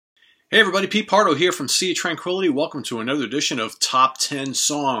Hey everybody, Pete Pardo here from Sea of Tranquility. Welcome to another edition of Top 10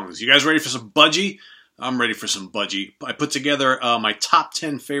 Songs. You guys ready for some Budgie? I'm ready for some Budgie. I put together my top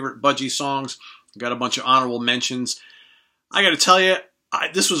 10 favorite Budgie songs. Got a bunch of honorable mentions. I got to tell you,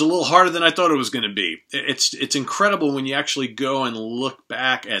 this was a little harder than I thought it was going to be. It's incredible when you actually go and look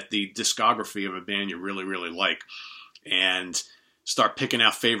back at the discography of a band you really, really like and start picking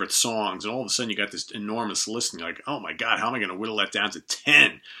out favorite songs. And all of a sudden you got this enormous list and you're like, oh my God, how am I going to whittle that down to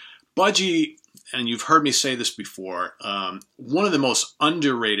 10? Budgie, and you've heard me say this before, one of the most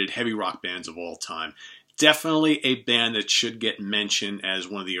underrated heavy rock bands of all time. Definitely a band that should get mentioned as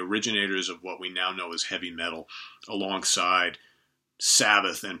one of the originators of what we now know as heavy metal, alongside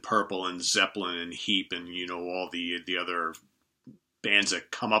Sabbath and Purple and Zeppelin and Heap and, you know, all the other bands that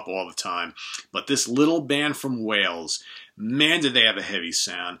come up all the time. But this little band from Wales, man, did they have a heavy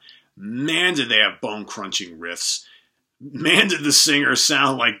sound. Man, did they have bone-crunching riffs. Man, did the singer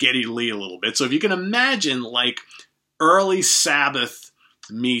sound like Geddy Lee a little bit. So if you can imagine, like, early Sabbath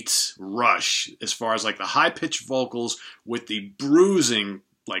meets Rush, as far as, like, the high-pitched vocals with the bruising,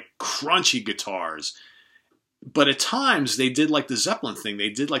 like, crunchy guitars. But at times, they did, like, the Zeppelin thing. They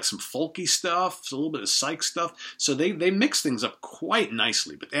did, like, some folky stuff, a little bit of psych stuff. So they mix things up quite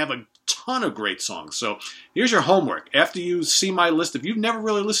nicely. But they have a ton of great songs. So here's your homework. After you see my list, if you've never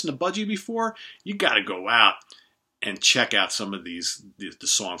really listened to Budgie before, you got to go out and check out some of the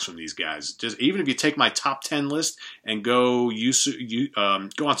songs from these guys. Just even if you take my top 10 list and go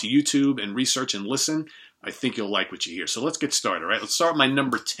onto YouTube and research and listen, I think you'll like what you hear. So let's get started, right? Let's start with my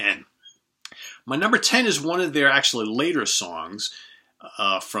number 10. My number 10 is one of their actually later songs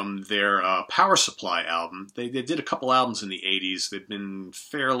from their Power Supply album. They did a couple albums in the 80s. They've been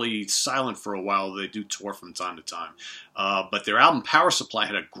fairly silent for a while. They do tour from time to time. But their album Power Supply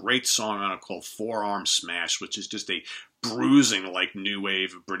had a great song on it called Forearm Smash, which is just a bruising, like, new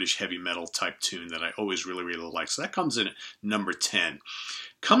wave British heavy metal type tune that I always really, really like. So that comes in at number 10.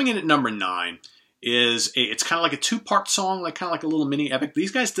 Coming in at number 9 is it's kind of like a two-part song, like kind of like a little mini epic. These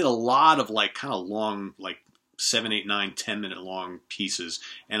guys did a lot of, like, kind of long, like 7, 8, 9, 10-minute long pieces,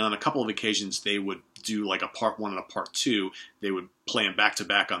 and on a couple of occasions they would do like a part 1 and a part 2. They would play them back to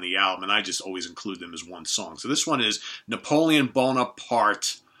back on the album, and I just always include them as one song. So this one is Napoleon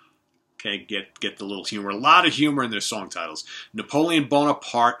Bonaparte. Okay, get the little humor. A lot of humor in their song titles. Napoleon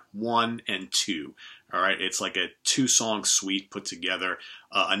Bonaparte 1 and 2. All right, it's like a 2-song suite put together.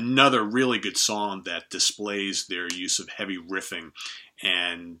 Another really good song that displays their use of heavy riffing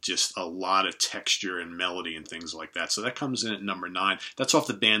and just a lot of texture and melody and things like that. So that comes in at number 9. That's off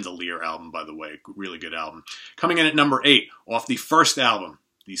the Bandolier album, by the way. Really good album. Coming in at number 8, off the first album,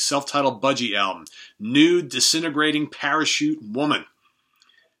 the self-titled Budgie album, Nude Disintegrating Parachute Woman.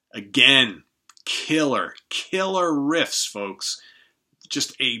 Again, killer riffs, folks.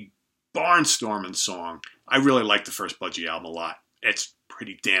 Just a barnstorming song. I really like the first Budgie album a lot. It's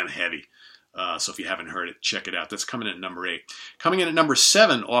pretty damn heavy. So if you haven't heard it, check it out. That's coming in at number 8. Coming in at number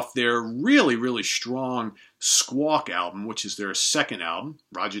 7 off their really, really strong Squawk album, which is their second album,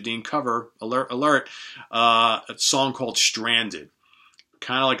 Roger Dean cover, alert, a song called Stranded.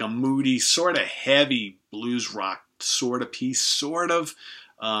 Kind of like a moody, sort of heavy blues rock sort of piece, sort of.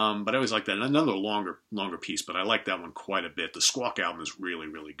 But I always like that. Another longer piece, but I like that one quite a bit. The Squawk album is really,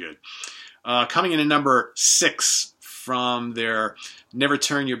 really good. Coming in at number 6 from their Never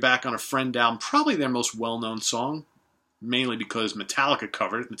Turn Your Back on a Friend album, probably their most well-known song, mainly because Metallica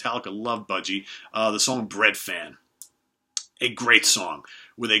covered it. Metallica loved Budgie. The song Bread Fan. A great song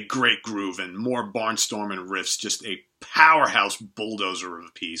with a great groove and more barnstorming riffs. Just a powerhouse bulldozer of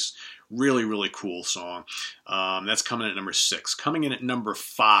a piece. Really, really cool song. That's coming in at number 6. Coming in at number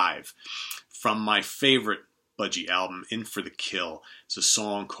 5 from my favorite Budgie album, In for the Kill. It's a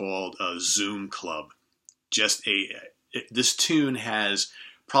song called Zoom Club. Just this tune has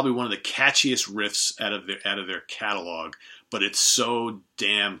probably one of the catchiest riffs out of their catalog, but it's so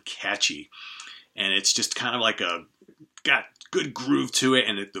damn catchy, and it's just kind of like got good groove to it,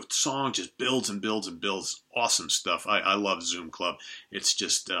 and the song just builds and builds and builds. Awesome stuff. I love Zoom Club. It's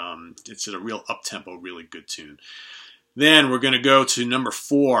just it's a real up-tempo, really good tune. Then we're going to go to number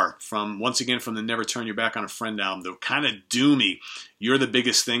 4 once again from the Never Turn Your Back on a Friend album. The kind of doomy You're the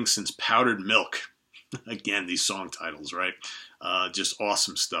Biggest Thing Since Powdered Milk. Again, these song titles, right? Just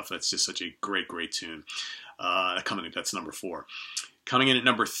awesome stuff. That's just such a great tune. That's number 4. Coming in at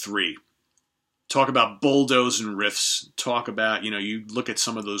number 3. Talk about bulldozing riffs. Talk about, you look at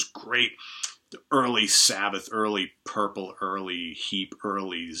some of those great early Sabbath, early Purple, early Heap,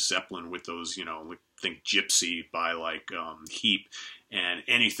 early Zeppelin with those, think Gypsy by like Heap, and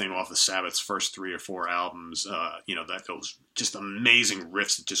anything off of Sabbath's first 3 or 4 albums, that those just amazing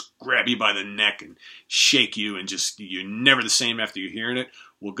riffs that just grab you by the neck and shake you, and just you're never the same after you're hearing it.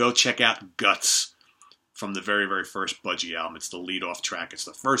 Well, go check out Guts from the very, very first Budgie album. It's the lead-off track. It's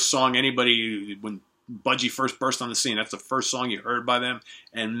the first song when Budgie first burst on the scene, that's the first song you heard by them,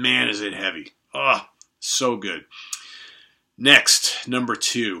 and man, is it heavy. Oh, so good. Next, number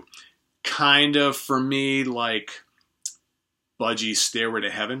 2. Kind of, for me, like Budgie's Stairway to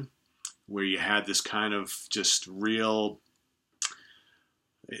Heaven, where you had this kind of just real...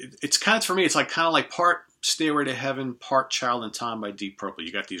 It's kind of, for me, it's like kind of like part Stairway to Heaven, part Child in Time by Deep Purple.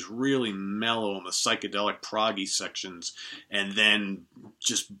 You got these really mellow, almost psychedelic, proggy sections, and then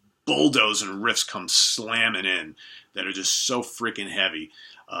just bulldoze and riffs come slamming in that are just so freaking heavy.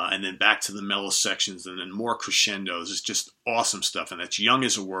 And then back to the mellow sections, and then more crescendos. It's just awesome stuff. And that's Young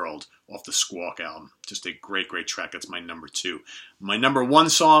as a World off the Squawk album. Just a great, great track. That's my number 2. My number 1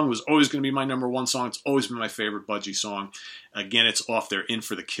 song was always going to be my number 1 song. It's always been my favorite Budgie song. Again, it's off their In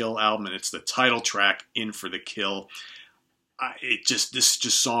for the Kill album, and it's the title track, In for the Kill. This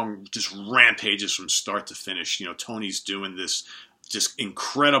song just rampages from start to finish. Tony's doing this just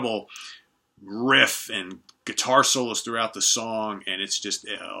incredible riff and guitar solos throughout the song, and it's just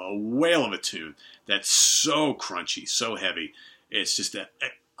a whale of a tune that's so crunchy, so heavy. It's just that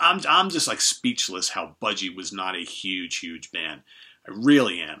I'm just like speechless how Budgie was not a huge band. I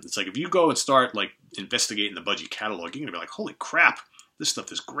really am. It's like if you go and start like investigating the Budgie catalog, you're gonna be like, holy crap, this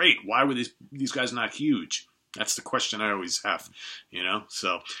stuff is great. Why were these guys not huge? That's the question I always have,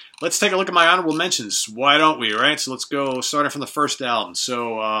 So let's take a look at my honorable mentions. Why don't we, right? So let's go starting from the first album.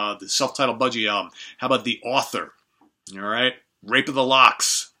 So the self-titled Budgie album. How about The Author? All right. Rape of the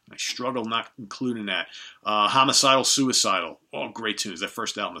Locks. I struggle not including that. Homicidal Suicidal. All great tunes. That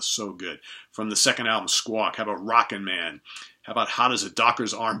first album is so good. From the second album, Squawk. How about Rockin' Man? How about Hot as a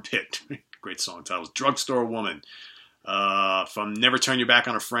Doctor's Armpit? Great song titles. Drugstore Woman. From Never Turn Your Back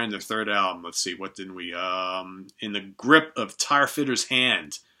on a Friend, their third album. Let's see, what did we... In the Grip of Tire Fitter's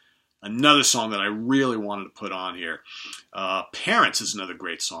Hand. Another song that I really wanted to put on here. Parents is another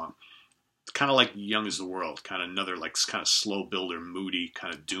great song. It's kind of like Young as the World. Kind of another like kind of slow builder, moody,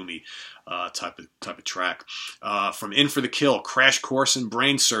 kind of doomy type of track. From In for the Kill, Crash Course in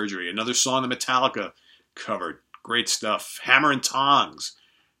Brain Surgery. Another song that Metallica covered. Great stuff. Hammer and Tongs.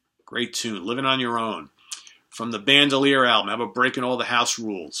 Great tune. Living on Your Own. From the Bandolier album, how about Breaking All the House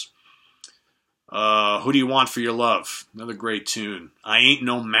Rules? Who Do You Want for Your Love? Another great tune. I Ain't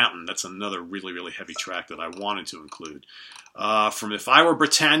No Mountain. That's another really, really heavy track that I wanted to include. From If I Were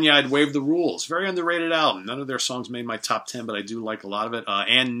Britannia, I'd Waive the Rules. Very underrated album. None of their songs made my top 10, but I do like a lot of it.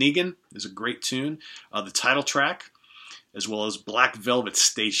 Ann Negan is a great tune. The title track, as well as Black Velvet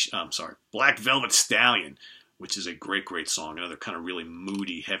Stallion, which is a great, great song. Another kind of really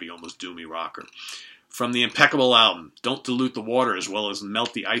moody, heavy, almost doomy rocker. From the Impeccable album, Don't Dilute the Water, as well as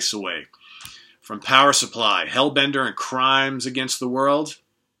Melt the Ice Away. From Power Supply, Hellbender and Crimes Against the World.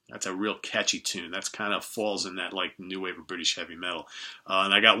 That's a real catchy tune. That's kind of falls in that like new wave of British heavy metal.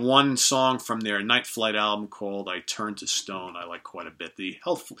 And I got one song from their Night Flight album called I Turn to Stone. I like quite a bit. The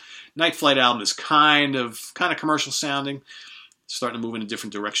Night Flight album is kind of commercial sounding. Starting to move in a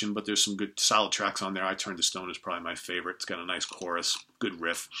different direction, but there's some good solid tracks on there. I Turn to Stone is probably my favorite. It's got a nice chorus, good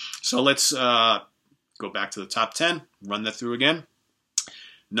riff. So let's... go back to the top 10, run that through again.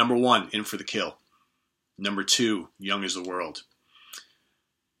 Number 1, In for the Kill. Number 2, Young is a World.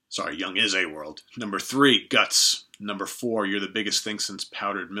 Number 3, Guts. Number 4, You're the Biggest Thing Since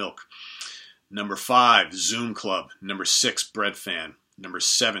Powdered Milk. Number 5, Zoom Club. Number 6, Bread Fan. Number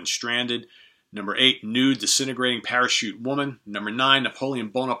 7, Stranded. Number 8, Nude Disintegrating Parachute Woman. Number 9, Napoleon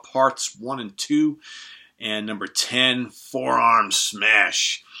Bonaparte's 1 and 2. And number 10, Forearm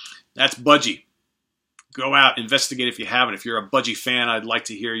Smash. That's Budgie. Go out, investigate if you haven't. If you're a Budgie fan, I'd like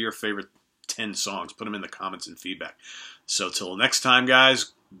to hear your favorite 10 songs. Put them in the comments and feedback. So till next time,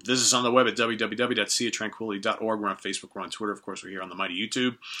 guys, visit us on the web at www.seatranquility.org. We're on Facebook. We're on Twitter. Of course, we're here on the mighty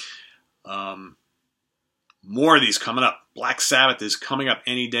YouTube. More of these coming up. Black Sabbath is coming up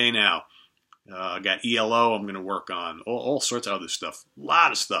any day now. I got ELO I'm going to work on. All sorts of other stuff. A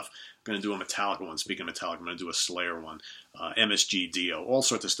lot of stuff. I'm going to do a Metallica one. Speaking of Metallica, I'm going to do a Slayer one. MSG, Dio. All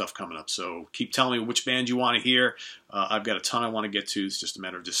sorts of stuff coming up. So keep telling me which band you want to hear. I've got a ton I want to get to. It's just a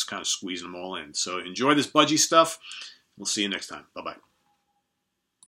matter of just kind of squeezing them all in. So enjoy this Budgie stuff. We'll see you next time. Bye-bye.